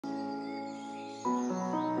Hey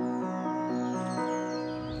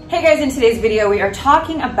guys, in today's video, we are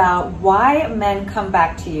talking about why men come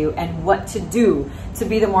back to you and what to do to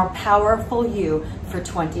be the more powerful you for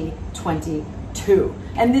 2022.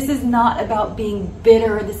 And this is not about being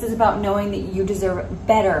bitter. This is about knowing that you deserve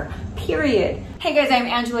better, period. Hey guys, I'm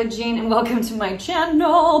AngelaJean and welcome to my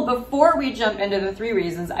channel. Before we jump into the 3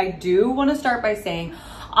 reasons, I do want to start by saying,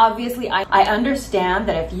 obviously, I understand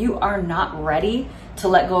that if you are not ready to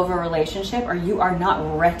let go of a relationship, or you are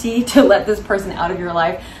not ready to let this person out of your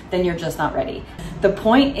life, then you're just not ready. The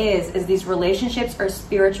point is these relationships are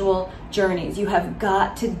spiritual journeys. You have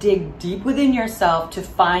got to dig deep within yourself to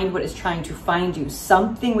find what is trying to find you.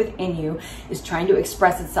 Something within you is trying to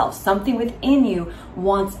express itself. Something within you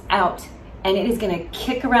wants out. And it is gonna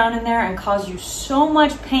kick around in there and cause you so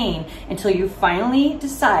much pain until you finally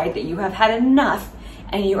decide that you have had enough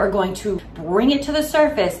and you are going to bring it to the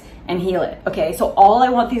surface and heal it, okay? So all I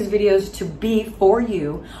want these videos to be for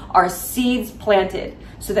you are seeds planted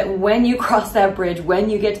so that when you cross that bridge,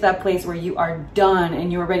 when you get to that place where you are done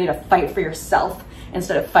and you're ready to fight for yourself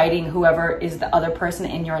instead of fighting whoever is the other person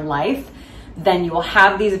in your life, then you will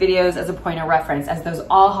have these videos as a point of reference, as those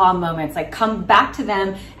aha moments. Like, come back to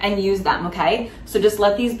them and use them, okay? So just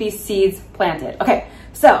let these be seeds planted. Okay,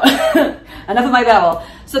 so enough of my babble.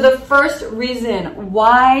 So the first reason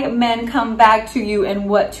why men come back to you and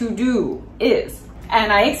what to do is,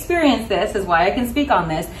 and I experienced this, is why I can speak on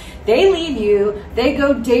this, they leave you, they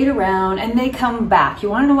go date around, and they come back.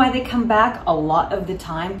 You wanna know why they come back? A lot of the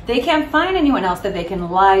time, they can't find anyone else that they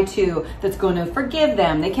can lie to that's going to forgive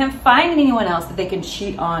them. They can't find anyone else that they can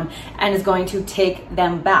cheat on and is going to take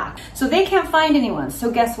them back. So they can't find anyone.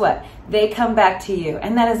 So guess what? They come back to you.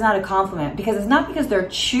 And that is not a compliment, because it's not because they're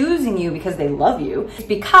choosing you because they love you. It's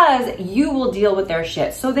because you will deal with their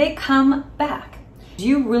shit. So they come back. Do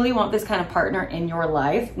you really want this kind of partner in your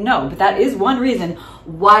life? No, but that is one reason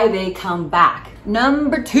why they come back.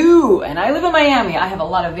 Number 2, and I live in Miami. I have a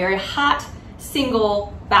lot of very hot,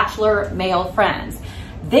 single, bachelor male friends.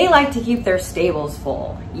 They like to keep their stables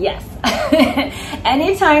full. Yes.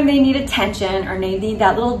 Anytime they need attention or they need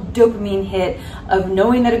that little dopamine hit of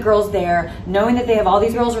knowing that a girl's there, knowing that they have all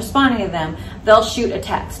these girls responding to them, they'll shoot a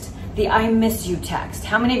text. The I miss you text.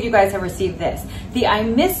 How many of you guys have received this? The I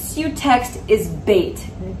miss you text is bait.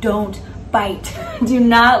 Don't bite. Do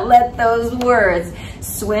not let those words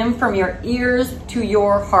swim from your ears to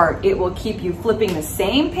your heart. It will keep you flipping the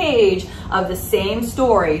same page of the same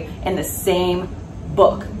story in the same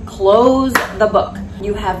book. Close the book.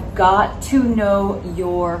 You have got to know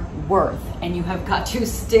your worth, and you have got to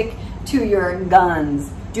stick to your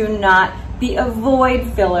guns. Do not be a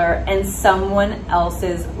void filler in someone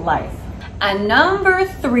else's life. And number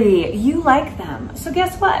 3, you like them. So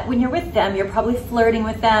guess what? When you're with them, you're probably flirting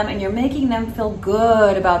with them and you're making them feel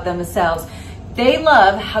good about themselves. They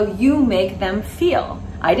love how you make them feel.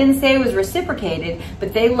 I didn't say it was reciprocated,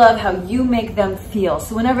 but they love how you make them feel.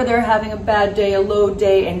 So whenever they're having a bad day, a low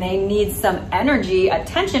day, and they need some energy,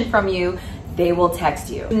 attention from you, they will text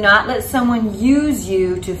you. Do not let someone use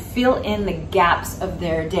you to fill in the gaps of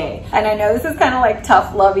their day. And I know this is kind of like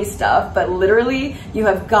tough, lovey stuff, but literally you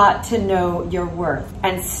have got to know your worth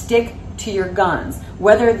and stick to your guns,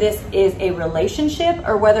 whether this is a relationship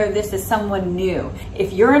or whether this is someone new.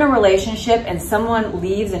 If you're in a relationship and someone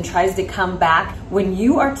leaves and tries to come back, when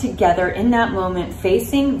you are together in that moment,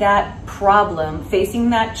 facing that problem,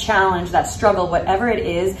 facing that challenge, that struggle, whatever it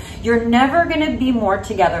is, you're never gonna be more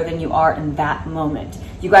together than you are in that moment.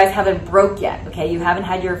 You guys haven't broke yet, okay? You haven't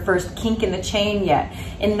had your first kink in the chain yet.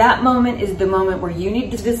 In that moment is the moment where you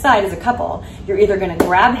need to decide as a couple. You're either gonna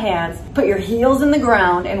grab hands, put your heels in the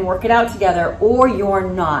ground and work it out together, or you're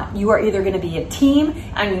not. You are either gonna be a team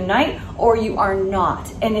and unite, or you are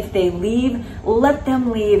not. And if they leave, let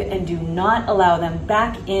them leave and do not allow them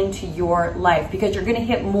back into your life, because you're gonna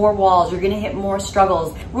hit more walls, you're gonna hit more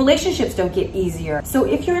struggles. Relationships don't get easier. So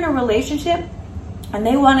if you're in a relationship and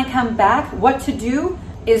they wanna come back, what to do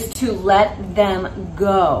is to let them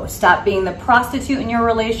go. Stop being the prostitute in your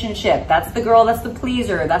relationship. That's the girl, that's the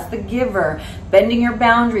pleaser, that's the giver, bending your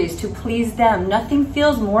boundaries to please them. Nothing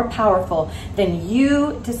feels more powerful than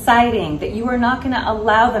you deciding that you are not gonna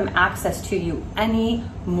allow them access to you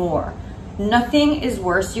anymore. Nothing is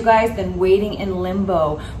worse, you guys, than waiting in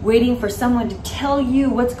limbo, waiting for someone to tell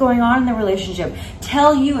you what's going on in the relationship,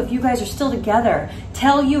 tell you if you guys are still together,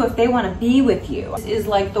 tell you if they wanna be with you. This is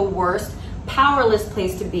like the worst, powerless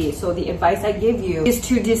place to be. So the advice I give you is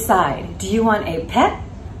to decide, do you want a pet,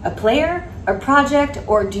 a player, a project,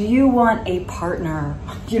 or do you want a partner?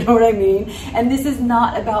 You know what I mean? And this is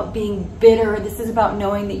not about being bitter. This is about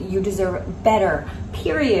knowing that you deserve better,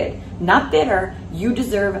 period. Not bitter, you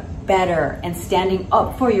deserve better, and standing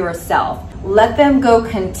up for yourself. Let them go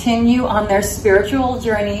continue on their spiritual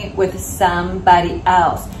journey with somebody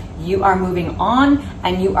else. You are moving on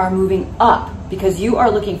and you are moving up because you are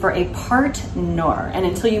looking for a partner. And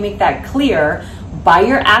until you make that clear by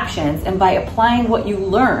your actions and by applying what you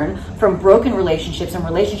learn from broken relationships and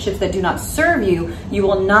relationships that do not serve you, you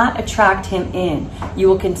will not attract him in. You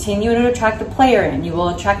will continue to attract the player in. You will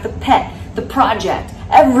attract the pet, the project,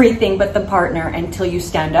 everything but the partner, until you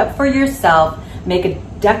stand up for yourself, make a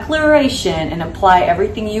declaration, and apply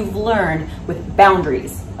everything you've learned with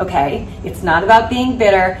boundaries, okay? It's not about being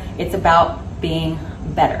bitter, it's about being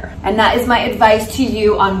better. And that is my advice to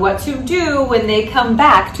you on what to do when they come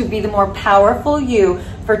back to be the more powerful you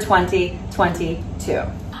for 2022.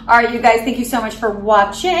 All right, you guys, thank you so much for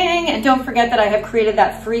watching. And don't forget that I have created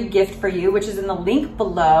that free gift for you, which is in the link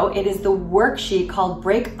below. It is the worksheet called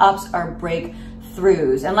Breakups or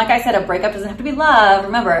Breakthroughs. And like I said, a breakup doesn't have to be love.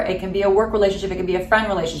 Remember, it can be a work relationship. It can be a friend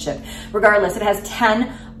relationship. Regardless, it has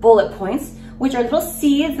 10 bullet points, which are little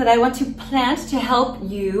seeds that I want to plant to help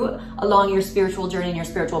you along your spiritual journey and your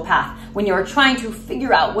spiritual path. When you're trying to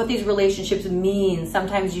figure out what these relationships mean,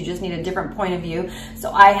 sometimes you just need a different point of view.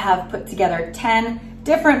 So I have put together 10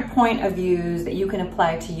 different point of views that you can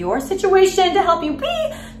apply to your situation to help you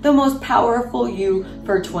be the most powerful you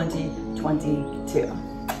for 2022.